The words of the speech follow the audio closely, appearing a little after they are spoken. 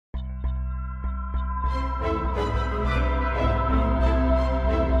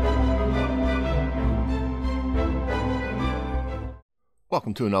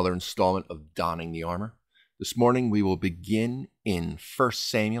Welcome to another installment of Donning the Armor. This morning we will begin in 1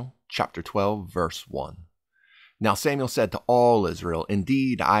 Samuel chapter 12, verse 1. Now Samuel said to all Israel,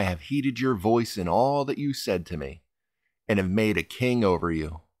 "Indeed, I have heeded your voice in all that you said to me, and have made a king over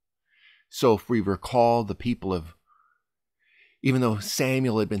you." So if we recall, the people of, even though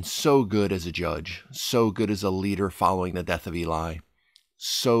Samuel had been so good as a judge, so good as a leader following the death of Eli,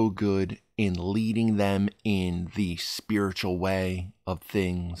 so good in leading them in the spiritual way of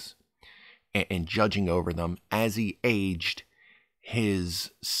things and judging over them, as he aged,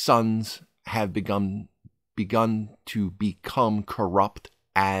 his sons have begun to become corrupt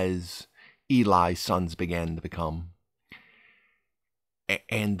as Eli's sons began to become.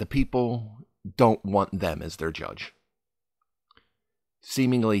 And the people don't want them as their judge,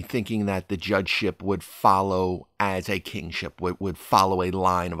 seemingly thinking that the judgeship would follow as a kingship, would follow a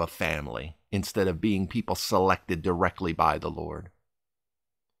line of a family, instead of being people selected directly by the Lord.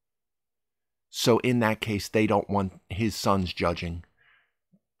 So in that case, they don't want his sons judging.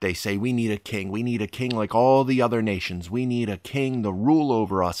 They say, we need a king. We need a king like all the other nations. We need a king to rule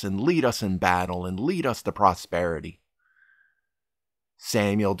over us and lead us in battle and lead us to prosperity.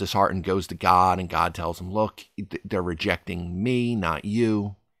 Samuel, disheartened, goes to God, and God tells him, look, they're rejecting me, not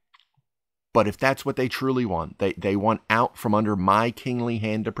you. But if that's what they truly want, they want out from under my kingly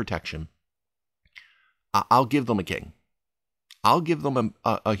hand of protection, I'll give them a king. I'll give them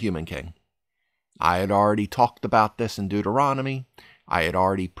a human king. I had already talked about this in Deuteronomy. I had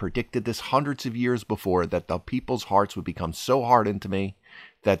already predicted this hundreds of years before, that the people's hearts would become so hardened to me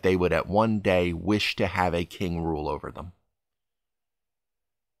that they would at one day wish to have a king rule over them.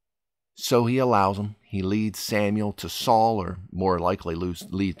 So he allows him. He leads Samuel to Saul, or more likely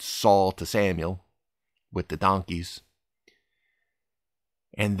leads Saul to Samuel with the donkeys.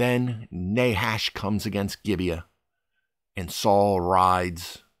 And then Nahash comes against Gibeah, and Saul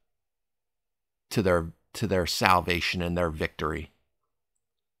rides to their salvation and their victory.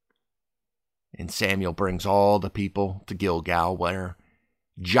 And Samuel brings all the people to Gilgal, where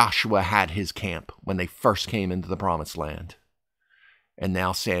Joshua had his camp when they first came into the promised land. And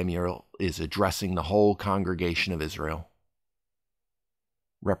now Samuel is addressing the whole congregation of Israel,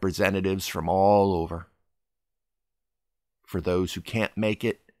 representatives from all over. For those who can't make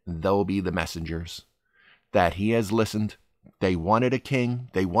it, they'll be the messengers. That he has listened. They wanted a king.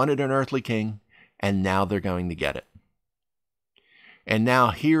 They wanted an earthly king. And now they're going to get it. And now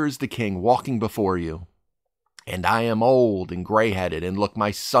here's the king walking before you. And I am old and gray-headed, and look,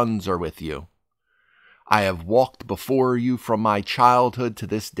 my sons are with you. I have walked before you from my childhood to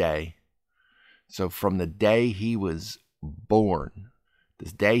this day. So from the day he was born,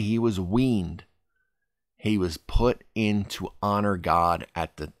 this day he was weaned, he was put in to honor God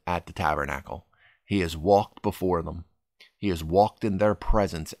at the tabernacle. He has walked before them. He has walked in their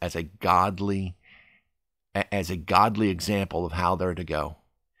presence as a godly example of how they're to go.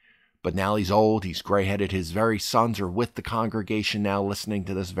 But now he's old, he's gray-headed. His very sons are with the congregation now, listening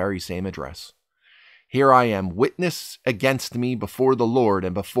to this very same address. Here I am, witness against me before the Lord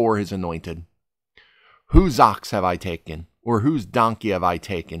and before his anointed. Whose ox have I taken? Or whose donkey have I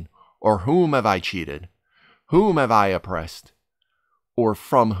taken? Or whom have I cheated? Whom have I oppressed? Or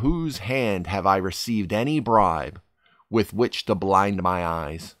from whose hand have I received any bribe with which to blind my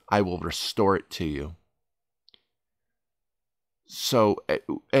eyes? I will restore it to you. So,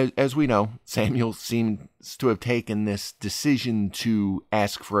 as we know, Samuel seems to have taken this decision to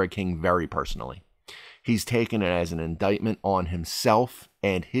ask for a king very personally. He's taken it as an indictment on himself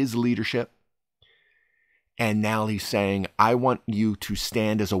and his leadership. And now he's saying, I want you to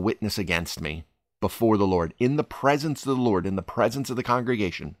stand as a witness against me before the Lord, in the presence of the Lord, in the presence of the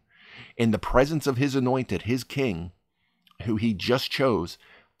congregation, in the presence of his anointed, his king, who he just chose.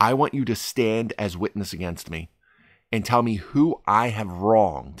 I want you to stand as witness against me and tell me who I have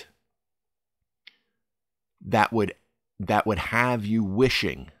wronged that would have you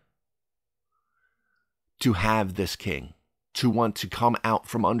wishing to have this king, to want to come out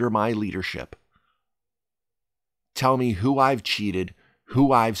from under my leadership. Tell me who I've cheated,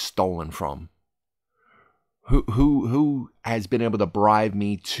 who I've stolen from, who has been able to bribe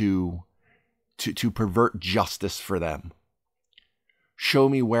me to pervert justice for them. Show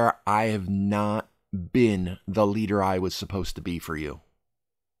me where I have not been the leader I was supposed to be for you.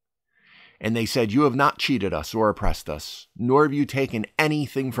 And they said, you have not cheated us or oppressed us, nor have you taken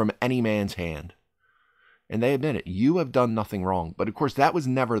anything from any man's hand. And they admit it. You have done nothing wrong. But of course, that was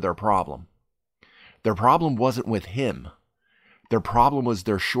never their problem. Their problem wasn't with him. Their problem was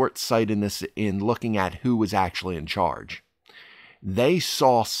their short-sightedness in looking at who was actually in charge. They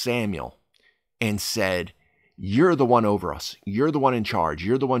saw Samuel and said, you're the one over us. You're the one in charge.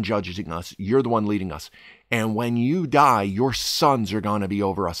 You're the one judging us. You're the one leading us. And when you die, your sons are going to be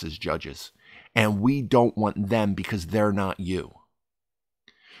over us as judges. And we don't want them because they're not you.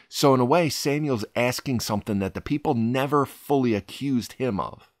 So in a way, Samuel's asking something that the people never fully accused him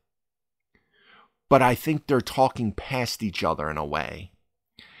of. But I think they're talking past each other in a way,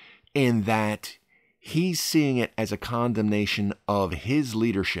 in that he's seeing it as a condemnation of his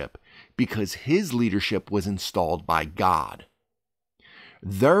leadership because his leadership was installed by God.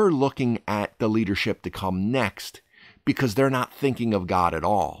 They're looking at the leadership to come next because they're not thinking of God at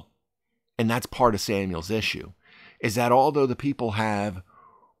all. And that's part of Samuel's issue, is that although the people have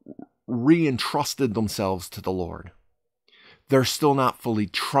re-entrusted themselves to the Lord, they're still not fully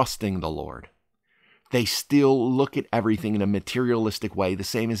trusting the Lord. They still look at everything in a materialistic way, the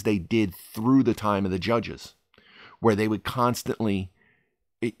same as they did through the time of the judges, where they would constantly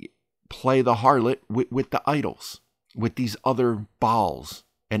play the harlot with the idols, with these other Baals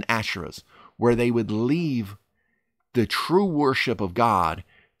and Asherahs, where they would leave the true worship of God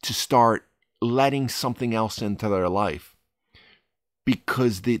to start letting something else into their life,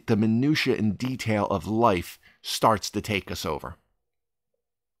 because the minutiae and detail of life starts to take us over.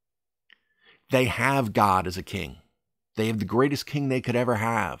 They have God as a king. They have the greatest king they could ever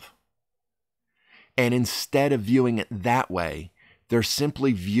have. And instead of viewing it that way, they're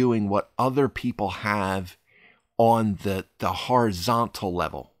simply viewing what other people have on the horizontal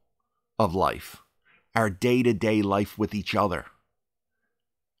level of life, our day-to-day life with each other.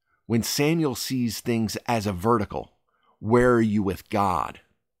 When Samuel sees things as a vertical, where are you with God?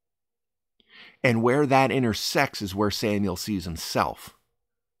 And where that intersects is where Samuel sees himself.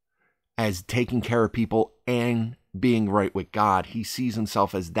 As taking care of people and being right with God, he sees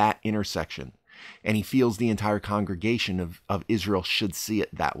himself as that intersection. And he feels the entire congregation of Israel should see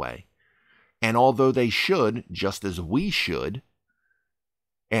it that way. And although they should, just as we should,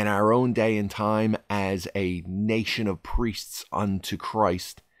 in our own day and time as a nation of priests unto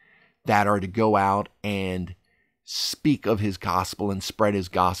Christ that are to go out and speak of his gospel and spread his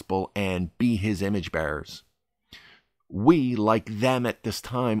gospel and be his image bearers, we, like them at this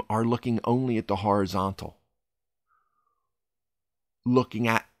time, are looking only at the horizontal. Looking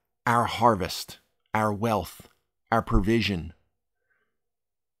at our harvest, our wealth, our provision,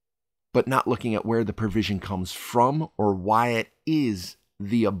 but not looking at where the provision comes from or why it is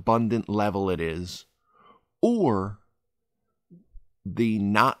the abundant level it is, or the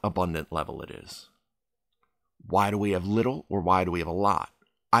not abundant level it is. Why do we have little or why do we have a lot?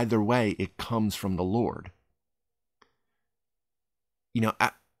 Either way, it comes from the Lord. You know,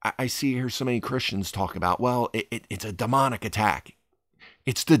 I see here so many Christians talk about, well, it's a demonic attack.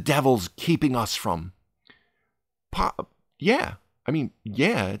 It's the devil's keeping us from. Yeah,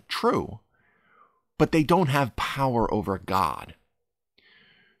 true. But they don't have power over God.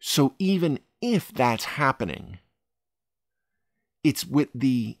 So even if that's happening, it's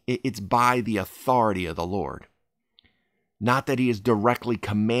by the authority of the Lord. Not that he is directly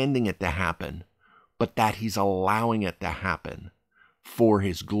commanding it to happen, but that he's allowing it to happen for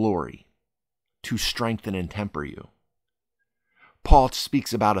his glory, to strengthen and temper you. Paul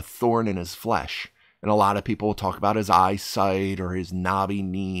speaks about a thorn in his flesh, and a lot of people will talk about his eyesight or his knobby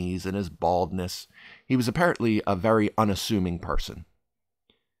knees and his baldness. He was apparently a very unassuming person,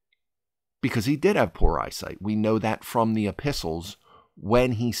 because he did have poor eyesight. We know that from the epistles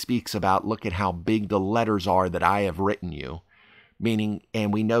when he speaks about, look at how big the letters are that I have written you, meaning,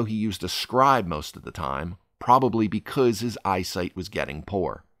 and we know he used a scribe most of the time, probably because his eyesight was getting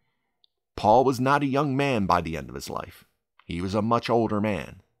poor. Paul was not a young man by the end of his life. He was a much older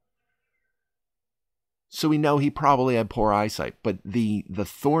man. So we know he probably had poor eyesight, but the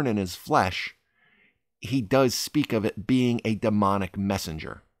thorn in his flesh, he does speak of it being a demonic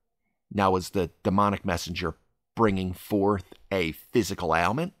messenger. Now, was the demonic messenger bringing forth a physical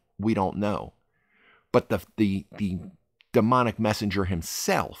ailment? We don't know. But the demonic messenger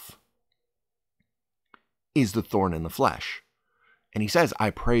himself is the thorn in the flesh. And he says, I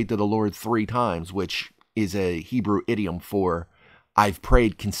prayed to the Lord 3 times, which is a Hebrew idiom for I've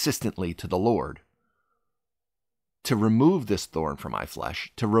prayed consistently to the Lord to remove this thorn from my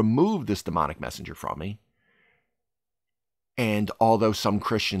flesh, to remove this demonic messenger from me. And although some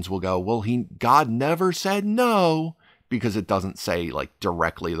Christians will go, well, God never said no, because it doesn't say like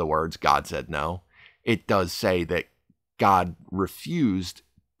directly the words God said no. It does say that God refused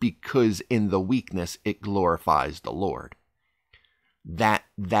because in the weakness it glorifies the Lord. That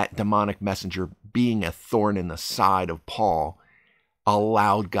demonic messenger being a thorn in the side of Paul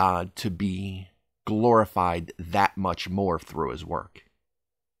allowed God to be glorified that much more through his work.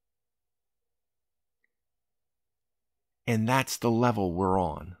 And that's the level we're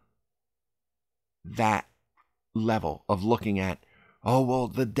on. That level of looking at, oh, well,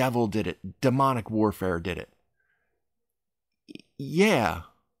 the devil did it. Demonic warfare did it. Yeah.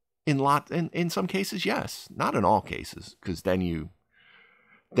 In some cases, yes. Not in all cases, because then you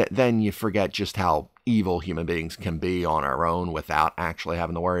forget just how evil human beings can be on our own without actually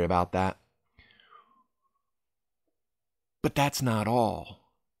having to worry about that. But that's not all.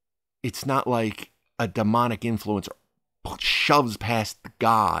 It's not like a demonic influence shoves past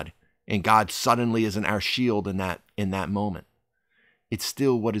God and God suddenly isn't our shield in that moment. It's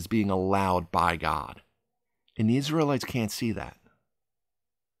still what is being allowed by God. And the Israelites can't see that.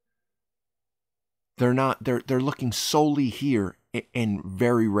 They're looking solely here and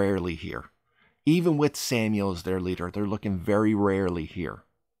very rarely here. Even with Samuel as their leader, they're looking very rarely here.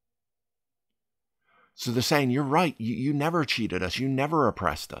 So they're saying, you're right, you never cheated us, you never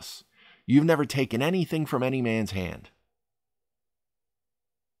oppressed us. You've never taken anything from any man's hand.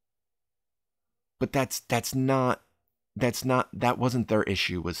 But that wasn't their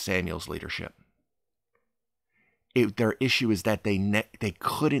issue with Samuel's leadership. Their issue is that they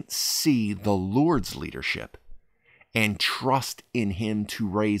couldn't see the Lord's leadership and trust in him to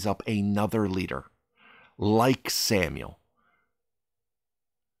raise up another leader like Samuel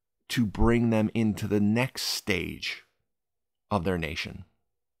to bring them into the next stage of their nation.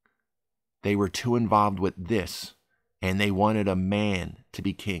 They were too involved with this, and they wanted a man to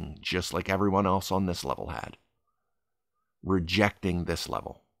be king, just like everyone else on this level had, rejecting this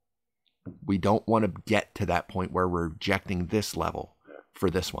level. We don't want to get to that point where we're rejecting this level for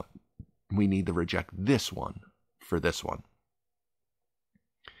this one. We need to reject this one for this one.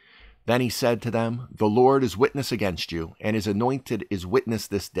 Then he said to them, the Lord is witness against you, and his anointed is witness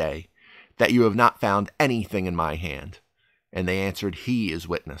this day, that you have not found anything in my hand. And they answered, he is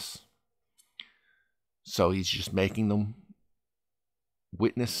witness. So he's just making them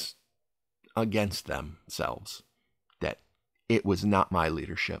witness against themselves that it was not my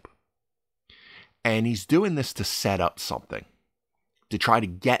leadership. And he's doing this to set up something, to try to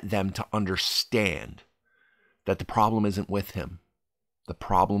get them to understand that the problem isn't with him. The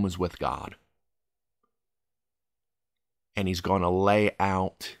problem is with God. And he's going to lay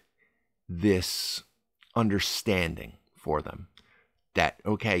out this understanding for them that,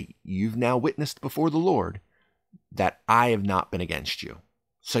 okay, you've now witnessed before the Lord that I have not been against you.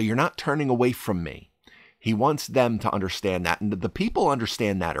 So you're not turning away from me. He wants them to understand that. And the people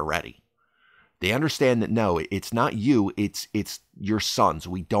understand that already. They understand that, no, it's not you, it's your sons.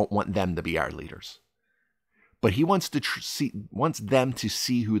 We don't want them to be our leaders. But he wants wants them to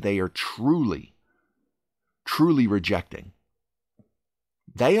see who they are truly rejecting.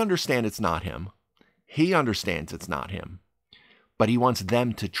 They understand it's not him. He understands it's not him. But he wants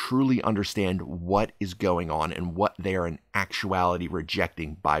them to truly understand what is going on and what they are in actuality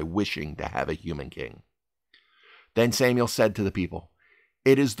rejecting by wishing to have a human king. Then Samuel said to the people,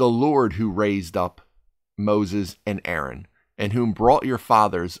 it is the Lord who raised up Moses and Aaron, and whom brought your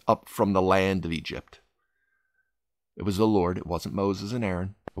fathers up from the land of Egypt. It was the Lord. It wasn't Moses and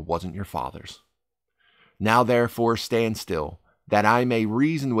Aaron. It wasn't your fathers. Now therefore stand still, that I may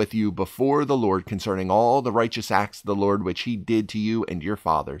reason with you before the Lord concerning all the righteous acts of the Lord which he did to you and your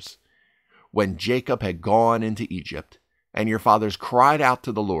fathers, when Jacob had gone into Egypt, and your fathers cried out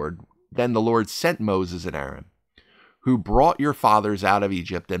to the Lord. Then the Lord sent Moses and Aaron, who brought your fathers out of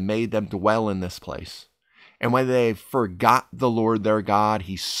Egypt and made them dwell in this place. And when they forgot the Lord their God,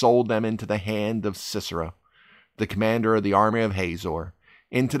 he sold them into the hand of Sisera, the commander of the army of Hazor,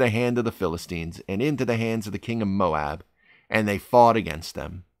 into the hand of the Philistines, and into the hands of the king of Moab. And they fought against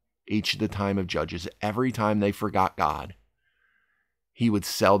them, each at the time of judges. Every time they forgot God, he would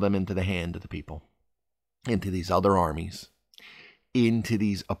sell them into the hand of the people, into these other armies, into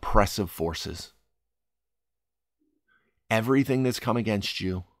these oppressive forces. Everything that's come against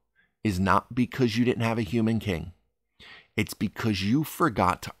you is not because you didn't have a human king. It's because you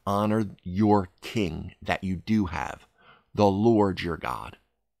forgot to honor your king that you do have, the Lord your God,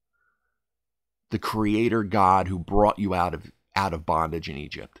 the creator God who brought you out of bondage in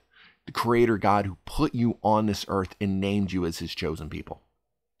Egypt, the creator God who put you on this earth and named you as his chosen people.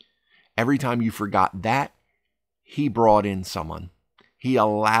 Every time you forgot that, he brought in someone. He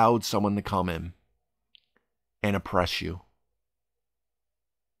allowed someone to come in and oppress you.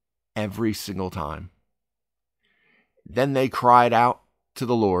 Every single time. Then they cried out to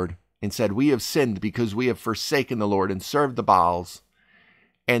the Lord and said, we have sinned because we have forsaken the Lord and served the Baals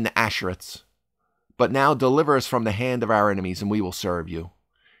and the Ashtoreths. But now deliver us from the hand of our enemies, and we will serve you.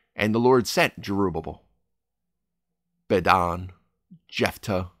 And the Lord sent Jerubbaal, Bedan,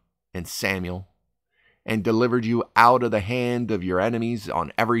 Jephthah, and Samuel, and delivered you out of the hand of your enemies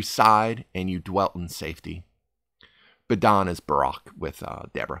on every side, and you dwelt in safety. Bedan is Barak with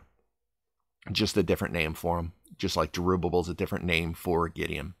Deborah. Just a different name for him, just like Jerubbaal is a different name for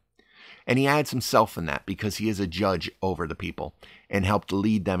Gideon. And he adds himself in that because he is a judge over the people and helped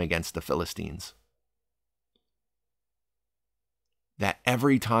lead them against the Philistines. That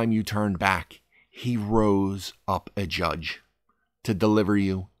every time you turned back, he rose up a judge to deliver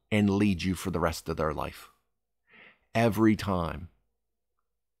you and lead you for the rest of their life. Every time.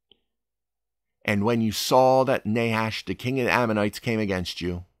 And when you saw that Nahash, the king of the Ammonites, came against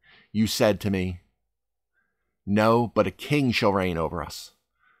you, you said to me, "No, but a king shall reign over us,"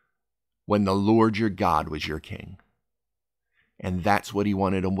 when the Lord your God was your king. And that's what he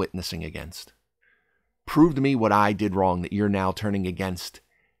wanted him witnessing against. Prove to me what I did wrong that you're now turning against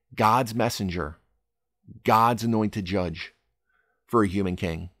God's messenger, God's anointed judge, for a human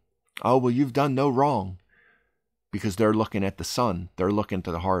king. Oh, well, you've done no wrong. Because they're looking at the sun. They're looking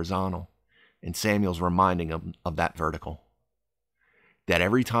to the horizontal. And Samuel's reminding them of that vertical. That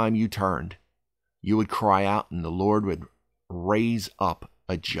every time you turned, you would cry out and the Lord would raise up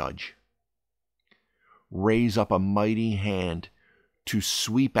a judge. Raise up a mighty hand to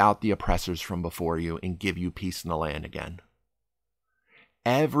sweep out the oppressors from before you and give you peace in the land again.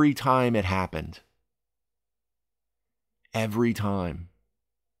 Every time it happened. Every time.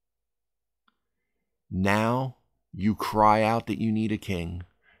 Now you cry out that you need a king.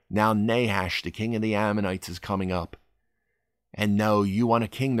 Now Nahash, the king of the Ammonites, is coming up. And no, you want a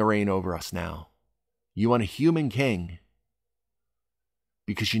king to reign over us now. You want a human king.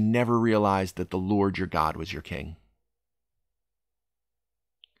 Because you never realized that the Lord your God was your king.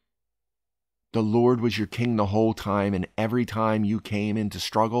 The Lord was your king the whole time, and every time you came into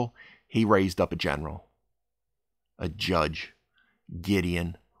struggle, he raised up a general, a judge,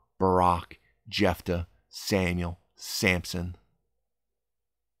 Gideon, Barak, Jephthah, Samuel, Samson.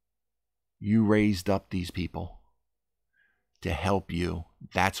 You raised up these people to help you.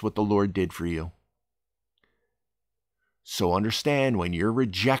 That's what the Lord did for you. So understand, when you're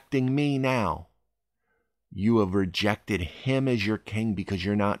rejecting me now, you have rejected him as your king because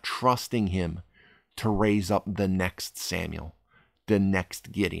you're not trusting him to raise up the next Samuel, the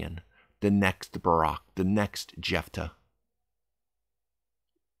next Gideon, the next Barak, the next Jephthah.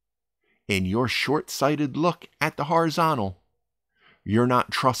 In your short-sighted look at the horizontal, you're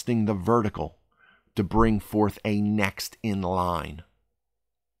not trusting the vertical to bring forth a next in line.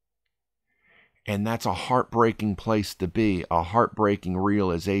 And that's a heartbreaking place to be, a heartbreaking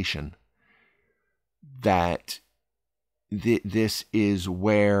realization that this is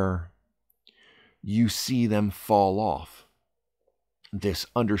where you see them fall off. This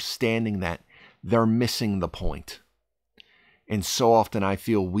understanding that they're missing the point. And so often I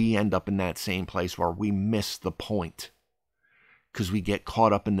feel we end up in that same place where we miss the point because we get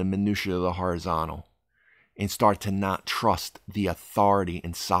caught up in the minutiae of the horizontal and start to not trust the authority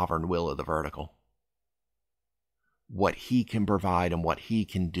and sovereign will of the vertical. What he can provide and what he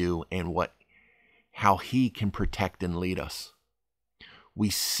can do and how he can protect and lead us. We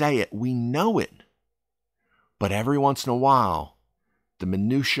say it, we know it, but every once in a while, the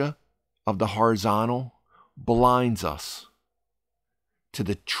minutiae of the horizontal blinds us to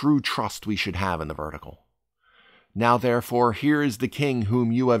the true trust we should have in the vertical. Now therefore, here is the king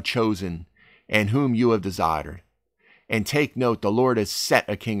whom you have chosen and whom you have desired. And take note, the Lord has set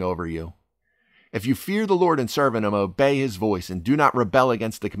a king over you. If you fear the Lord and serve him, obey his voice, and do not rebel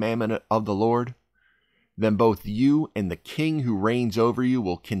against the commandment of the Lord, then both you and the king who reigns over you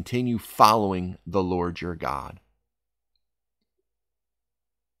will continue following the Lord your God.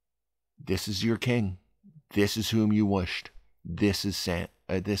 This is your king. This is whom you wished. This is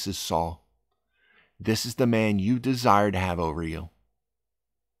Saul. This is the man you desire to have over you.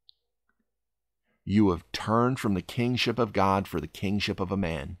 You have turned from the kingship of God for the kingship of a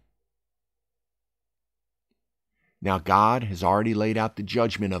man. Now God has already laid out the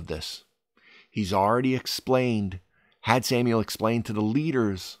judgment of this. He's already had Samuel explain to the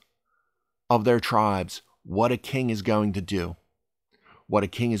leaders of their tribes what a king is going to do, what a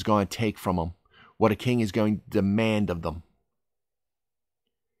king is going to take from them, what a king is going to demand of them.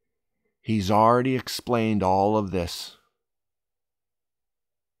 He's already explained all of this.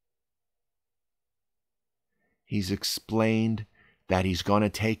 He's explained that he's going to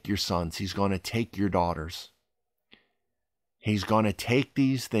take your sons. He's going to take your daughters. He's going to take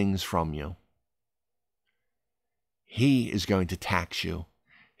these things from you. He is going to tax you.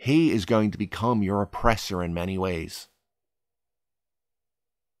 He is going to become your oppressor in many ways.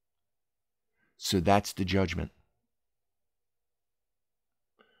 So that's the judgment.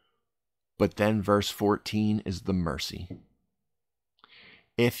 But then verse 14 is the mercy.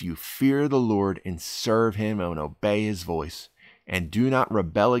 If you fear the Lord and serve him and obey his voice, and do not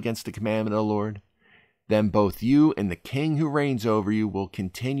rebel against the commandment of the Lord, then both you and the king who reigns over you will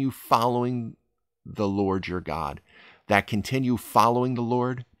continue following the Lord your God. That continue following the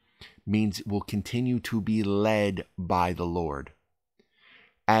Lord means will continue to be led by the Lord.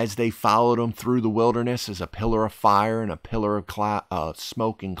 As they followed him through the wilderness as a pillar of fire and a pillar of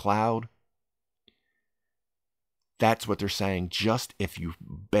smoke and cloud, that's what they're saying. Just if you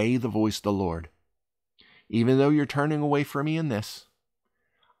obey the voice of the Lord, even though you're turning away from me in this,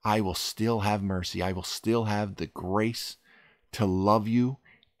 I will still have mercy. I will still have the grace to love you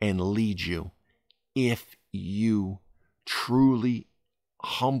and lead you if you truly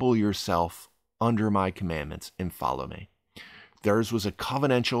humble yourself under my commandments and follow me. Theirs was a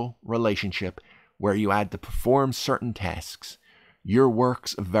covenantal relationship where you had to perform certain tasks. Your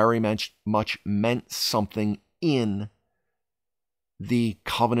works very much meant something in the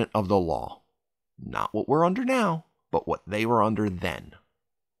covenant of the law. Not what we're under now, but what they were under then.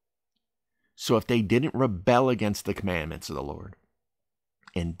 So if they didn't rebel against the commandments of the Lord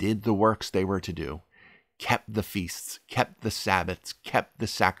and did the works they were to do, kept the feasts, kept the Sabbaths, kept the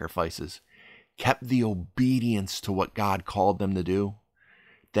sacrifices, kept the obedience to what God called them to do,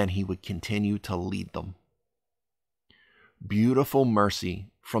 then he would continue to lead them. Beautiful mercy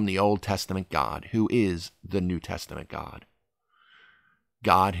from the Old Testament God, who is the New Testament God.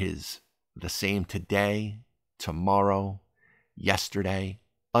 God is the same today, tomorrow, yesterday,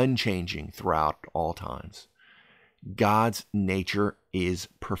 unchanging throughout all times. God's nature is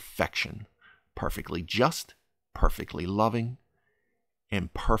perfection, perfectly just, perfectly loving,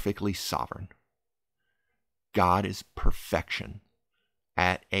 and perfectly sovereign. God is perfection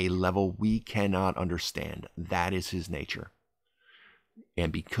at a level we cannot understand. That is his nature.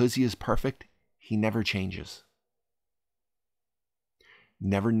 And because he is perfect, he never changes.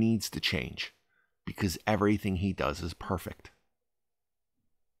 Never needs to change because everything he does is perfect.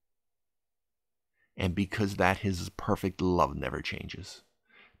 And because that his perfect love never changes,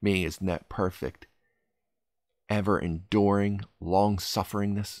 meaning his net perfect, ever enduring,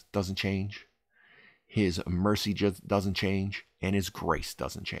 long-sufferingness doesn't change. His mercy just doesn't change, and his grace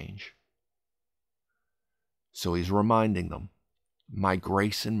doesn't change. So he's reminding them, my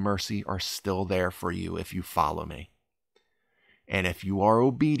grace and mercy are still there for you if you follow me. And if you are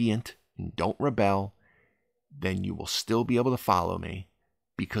obedient and don't rebel, then you will still be able to follow me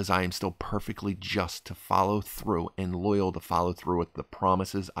because I am still perfectly just to follow through and loyal to follow through with the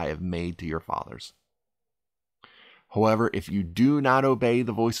promises I have made to your fathers. However, if you do not obey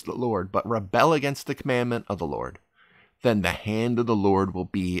the voice of the Lord, but rebel against the commandment of the Lord, then the hand of the Lord will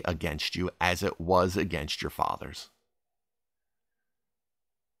be against you as it was against your fathers.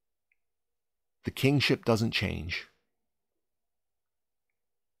 The kingship doesn't change.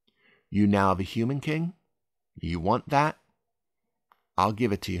 You now have a human king. You want that? I'll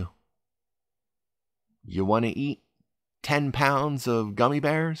give it to you. You want to eat 10 pounds of gummy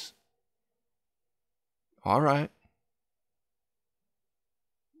bears? All right.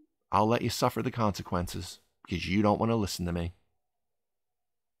 I'll let you suffer the consequences because you don't want to listen to me.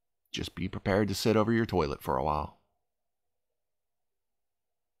 Just be prepared to sit over your toilet for a while.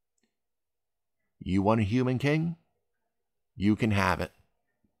 You want a human king? You can have it.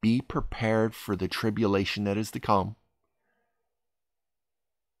 Be prepared for the tribulation that is to come.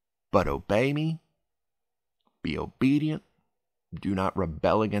 But obey me. Be obedient. Do not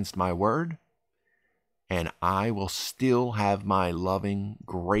rebel against my word. And I will still have my loving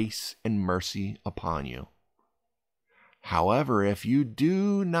grace and mercy upon you. However, if you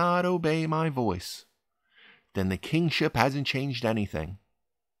do not obey my voice, then the kingship hasn't changed anything.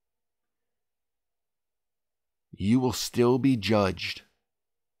 You will still be judged,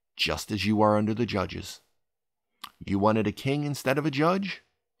 just as you are under the judges. You wanted a king instead of a judge?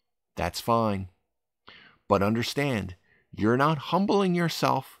 That's fine. But understand, you're not humbling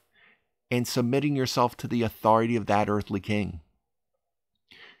yourself and submitting yourself to the authority of that earthly king.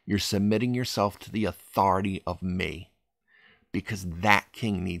 You're submitting yourself to the authority of me, because that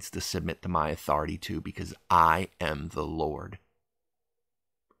king needs to submit to my authority too, because I am the Lord.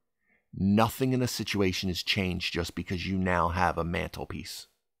 Nothing in the situation has changed just because you now have a mantelpiece.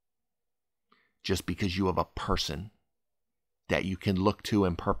 Just because you have a person that you can look to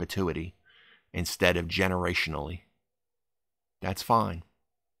in perpetuity instead of generationally. That's fine.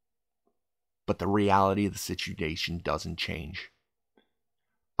 But the reality of the situation doesn't change.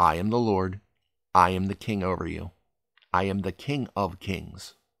 I am the Lord. I am the king over you. I am the King of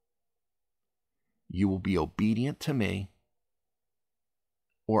kings. You will be obedient to me,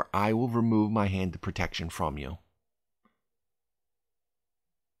 or I will remove my hand of protection from you.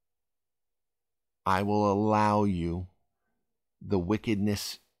 I will allow you the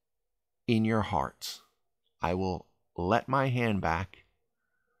wickedness in your hearts. I will let my hand back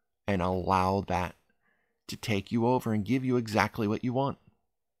and allow that to take you over and give you exactly what you want.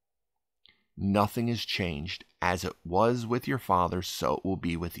 Nothing has changed. As it was with your father, so it will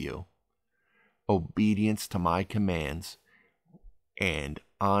be with you. Obedience to my commands and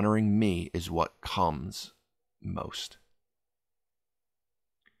honoring me is what comes most.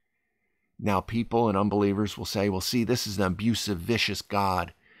 Now, people and unbelievers will say, well, see, this is an abusive, vicious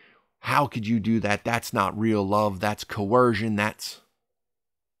God. How could you do that? That's not real love. That's coercion.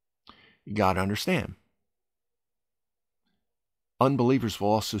 You got to understand. Unbelievers will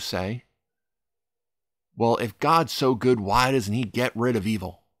also say, well, if God's so good, why doesn't he get rid of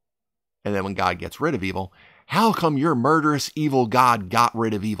evil? And then when God gets rid of evil, how come your murderous, evil God got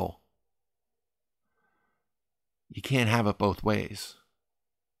rid of evil? You can't have it both ways.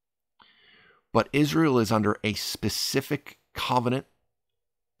 But Israel is under a specific covenant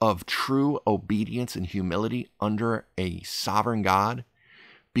of true obedience and humility under a sovereign God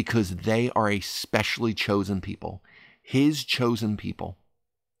because they are a specially chosen people, his chosen people.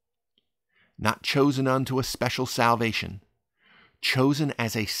 Not chosen unto a special salvation, chosen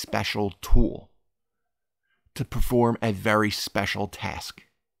as a special tool to perform a very special task,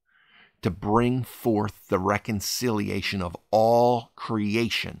 to bring forth the reconciliation of all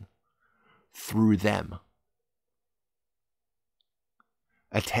creation through them.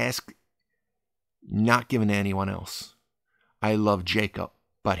 A task not given to anyone else. I loved Jacob,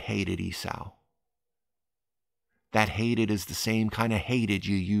 but hated Esau. That hated is the same kind of hated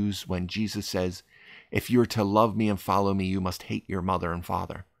you use when Jesus says, if you're to love me and follow me, you must hate your mother and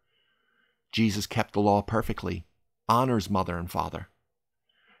father. Jesus kept the law perfectly, honors mother and father.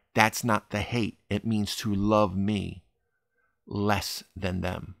 That's not the hate. It means to love me less than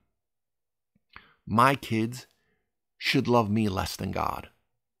them. My kids should love me less than God.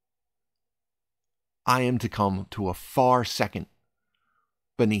 I am to come to a far second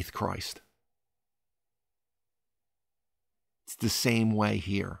beneath Christ. It's the same way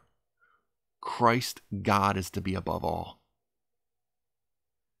here. Christ, God, is to be above all.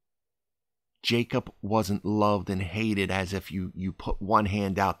 Jacob wasn't loved and hated as if you put one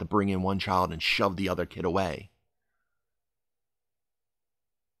hand out to bring in one child and shove the other kid away.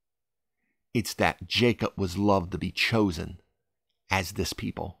 It's that Jacob was loved to be chosen as this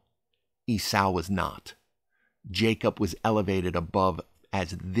people. Esau was not. Jacob was elevated above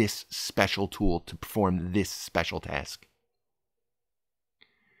as this special tool to perform this special task.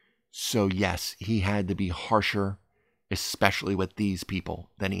 So yes, he had to be harsher, especially with these people,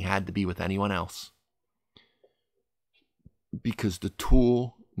 than he had to be with anyone else. Because the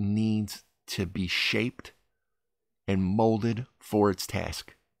tool needs to be shaped and molded for its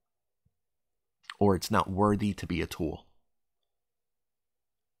task, or it's not worthy to be a tool.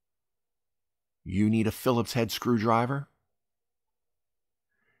 You need a Phillips head screwdriver,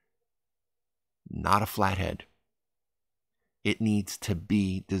 not a flathead. It needs to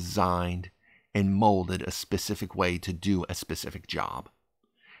be designed and molded a specific way to do a specific job.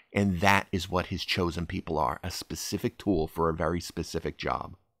 And that is what his chosen people are, a specific tool for a very specific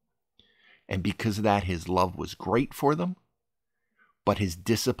job. And because of that, his love was great for them, but his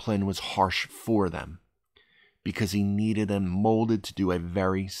discipline was harsh for them, because he needed them molded to do a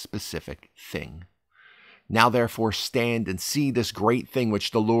very specific thing. Now therefore stand and see this great thing which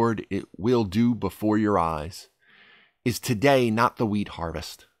the Lord will do before your eyes. Is today not the wheat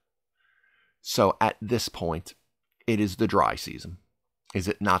harvest? So at this point, it is the dry season. Is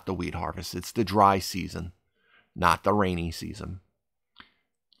it not the wheat harvest? It's the dry season, not the rainy season.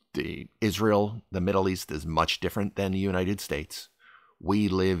 Israel, the Middle East, is much different than the United States. We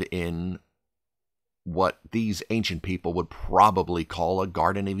live in what these ancient people would probably call a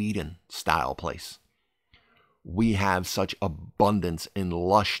Garden of Eden style place. We have such abundance and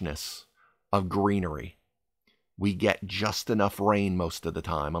lushness of greenery. We get just enough rain most of the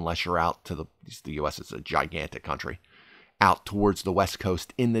time, unless you're out to the U.S. is a gigantic country, out towards the West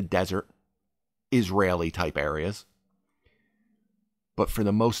Coast in the desert, Israeli type areas. But for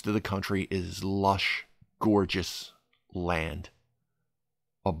the most of the country, it is lush, gorgeous land,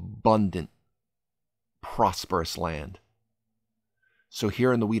 abundant, prosperous land. So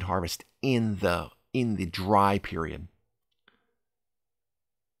here in the wheat harvest, in the dry period,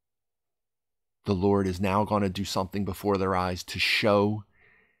 the Lord is now going to do something before their eyes to show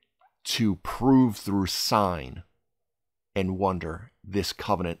to prove through sign and wonder this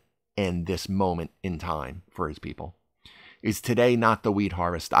covenant and this moment in time for his people. Is today not the wheat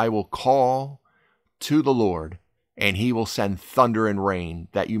harvest? I will call to the Lord, and he will send thunder and rain,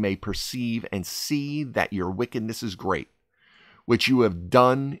 that you may perceive and see that your wickedness is great, which you have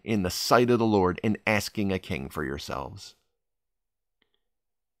done in the sight of the Lord in asking a king for yourselves.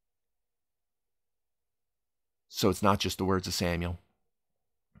 So it's not just the words of Samuel,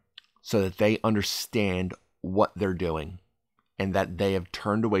 so that they understand what they're doing and that they have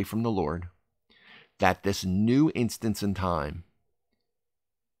turned away from the Lord, that this new instance in time,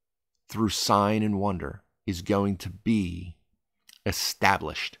 through sign and wonder, is going to be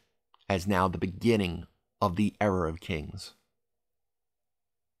established as now the beginning of the era of kings.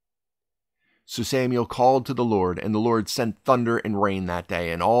 So Samuel called to the Lord, and the Lord sent thunder and rain that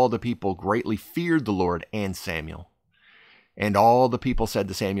day, and all the people greatly feared the Lord and Samuel. And all the people said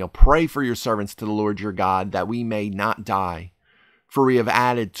to Samuel, "Pray for your servants to the Lord your God, that we may not die. For we have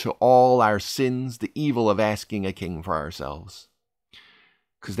added to all our sins the evil of asking a king for ourselves."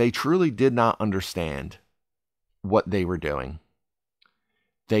 Because they truly did not understand what they were doing.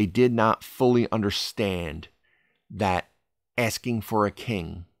 They did not fully understand that asking for a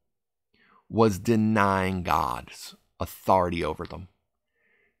king was denying God's authority over them,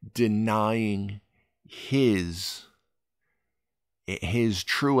 denying his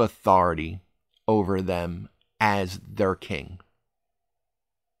true authority over them as their king.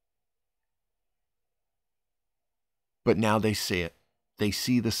 But now they see it. They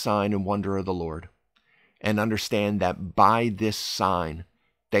see the sign and wonder of the Lord, and understand that by this sign,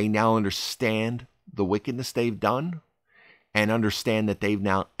 they now understand the wickedness they've done, and understand that they've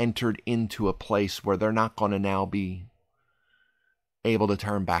now entered into a place where they're not going to now be able to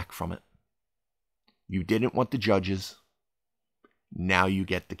turn back from it. You didn't want the judges. Now you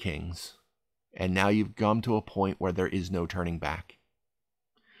get the kings. And now you've come to a point where there is no turning back.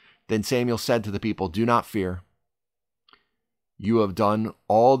 Then Samuel said to the people, "Do not fear. You have done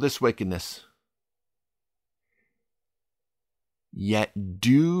all this wickedness. Yet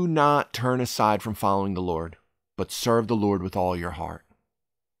do not turn aside from following the Lord, but serve the Lord with all your heart."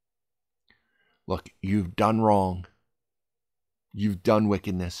 Look, you've done wrong. You've done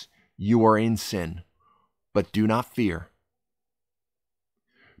wickedness. You are in sin, but do not fear.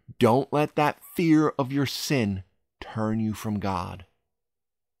 Don't let that fear of your sin turn you from God,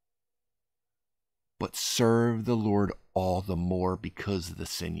 but serve the Lord all the more because of the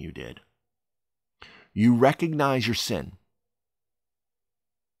sin you did. You recognize your sin.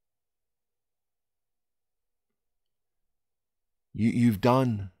 You've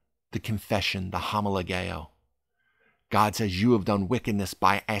done the confession, the homologeo. God says you have done wickedness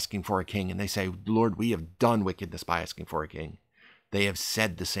by asking for a king. And they say, "Lord, we have done wickedness by asking for a king." They have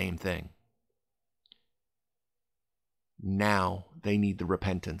said the same thing. Now they need the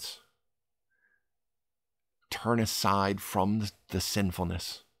repentance. Turn aside from the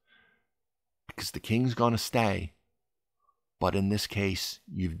sinfulness, because the king's going to stay. But in this case,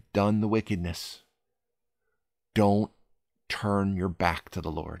 you've done the wickedness. Don't turn your back to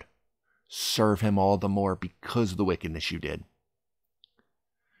the Lord. Serve him all the more because of the wickedness you did.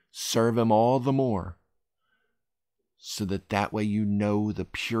 Serve him all the more, so that way you know the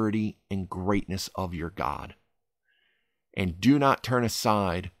purity and greatness of your God. And do not turn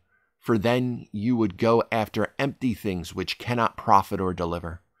aside, for then you would go after empty things which cannot profit or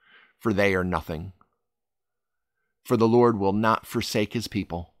deliver, for they are nothing. For the Lord will not forsake his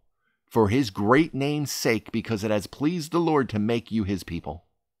people, for his great name's sake, because it has pleased the Lord to make you his people.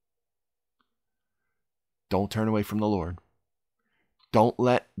 Don't turn away from the Lord. Don't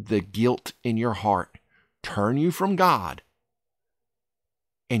let the guilt in your heart turn you from God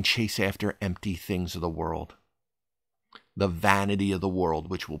and chase after empty things of the world, the vanity of the world,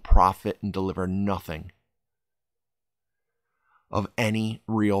 which will profit and deliver nothing of any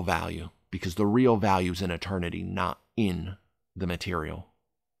real value, because the real value is in eternity, not in the material.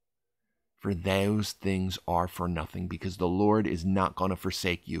 For those things are for nothing, because the Lord is not going to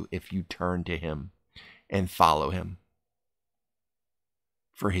forsake you if you turn to him and follow him.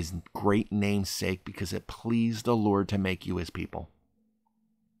 For his great name's sake, because it pleased the Lord to make you his people.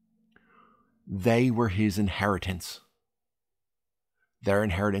 They were his inheritance. Their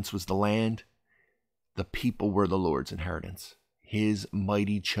inheritance was the land. The people were the Lord's inheritance. His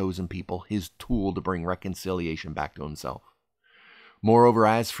mighty chosen people, his tool to bring reconciliation back to himself. Moreover,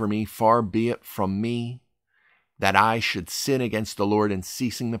 as for me, far be it from me that I should sin against the Lord in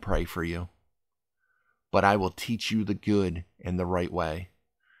ceasing to pray for you. But I will teach you the good and the right way.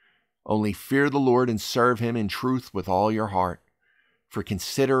 Only fear the Lord and serve him in truth with all your heart. For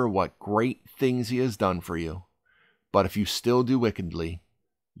consider what great things he has done for you. But if you still do wickedly,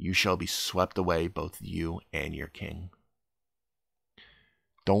 you shall be swept away, both you and your king.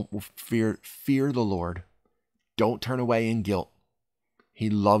 Don't fear the Lord. Don't turn away in guilt. He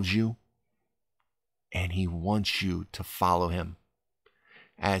loves you, and he wants you to follow him.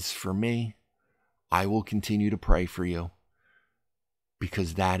 As for me, I will continue to pray for you,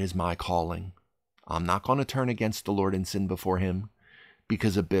 because that is my calling. I'm not going to turn against the Lord and sin before him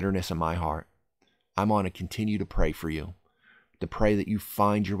because of bitterness in my heart. I'm going to continue to pray for you, to pray that you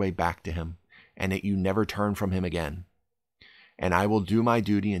find your way back to him and that you never turn from him again. And I will do my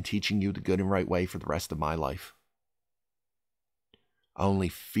duty in teaching you the good and right way for the rest of my life. Only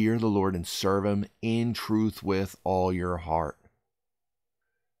fear the Lord and serve him in truth with all your heart.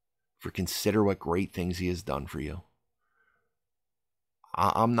 For consider what great things he has done for you.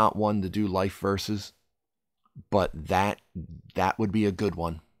 I'm not one to do life verses, but that would be a good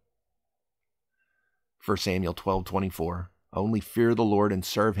one. 1 Samuel 12:24. Only fear the Lord and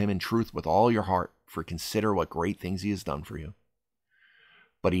serve him in truth with all your heart, for consider what great things he has done for you.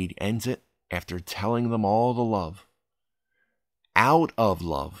 But he ends it after telling them all the love. Out of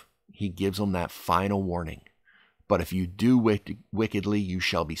love, he gives them that final warning. But if you do wickedly, you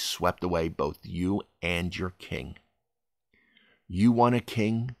shall be swept away, both you and your king. You want a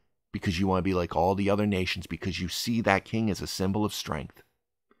king because you want to be like all the other nations, because you see that king as a symbol of strength.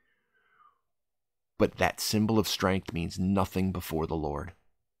 But that symbol of strength means nothing before the Lord.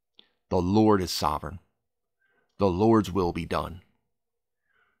 The Lord is sovereign. The Lord's will be done.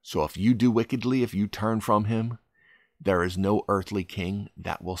 So if you do wickedly, if you turn from him, there is no earthly king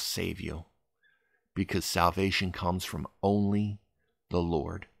that will save you, because salvation comes from only the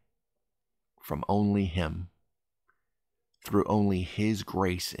Lord, from only him, through only his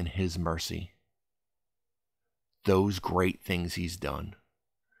grace and his mercy. Those great things he's done.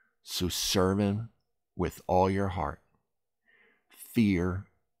 So serve him with all your heart. Fear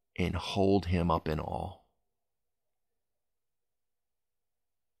and hold him up in awe.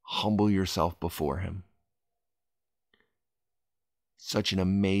 Humble yourself before him. Such an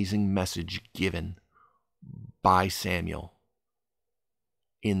amazing message given by Samuel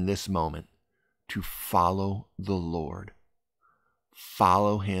in this moment to follow the Lord.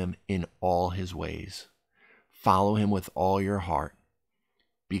 Follow him in all his ways. Follow him with all your heart,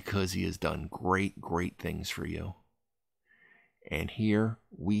 because he has done great, great things for you. And here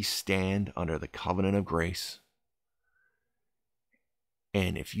we stand under the covenant of grace.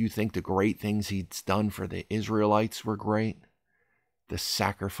 And if you think the great things he's done for the Israelites were great, the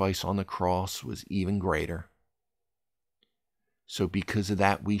sacrifice on the cross was even greater. So because of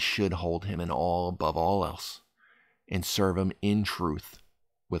that, we should hold him in awe above all else and serve him in truth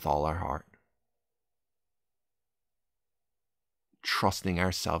with all our heart, trusting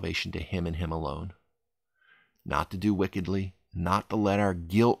our salvation to him and him alone, not to do wickedly, not to let our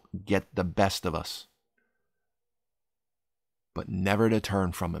guilt get the best of us, but never to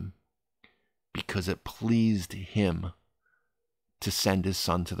turn from him, because it pleased him to send his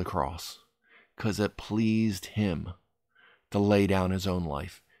son to the cross, because it pleased him to lay down his own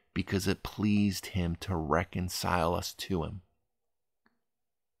life, because it pleased him to reconcile us to him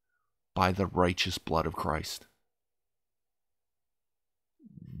by the righteous blood of Christ.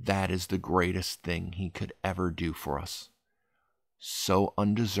 That is the greatest thing he could ever do for us. So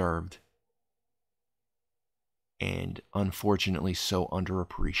undeserved and unfortunately so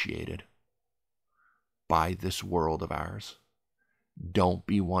underappreciated by this world of ours. Don't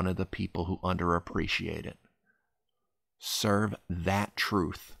be one of the people who underappreciate it. Serve that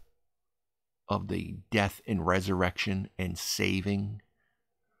truth of the death and resurrection and saving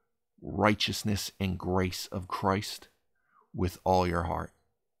righteousness and grace of Christ with all your heart,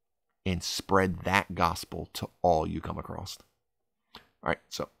 and spread that gospel to all you come across. All right,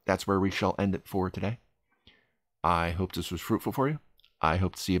 so that's where we shall end it for today. I hope this was fruitful for you. I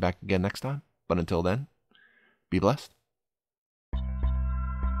hope to see you back again next time. But until then, be blessed.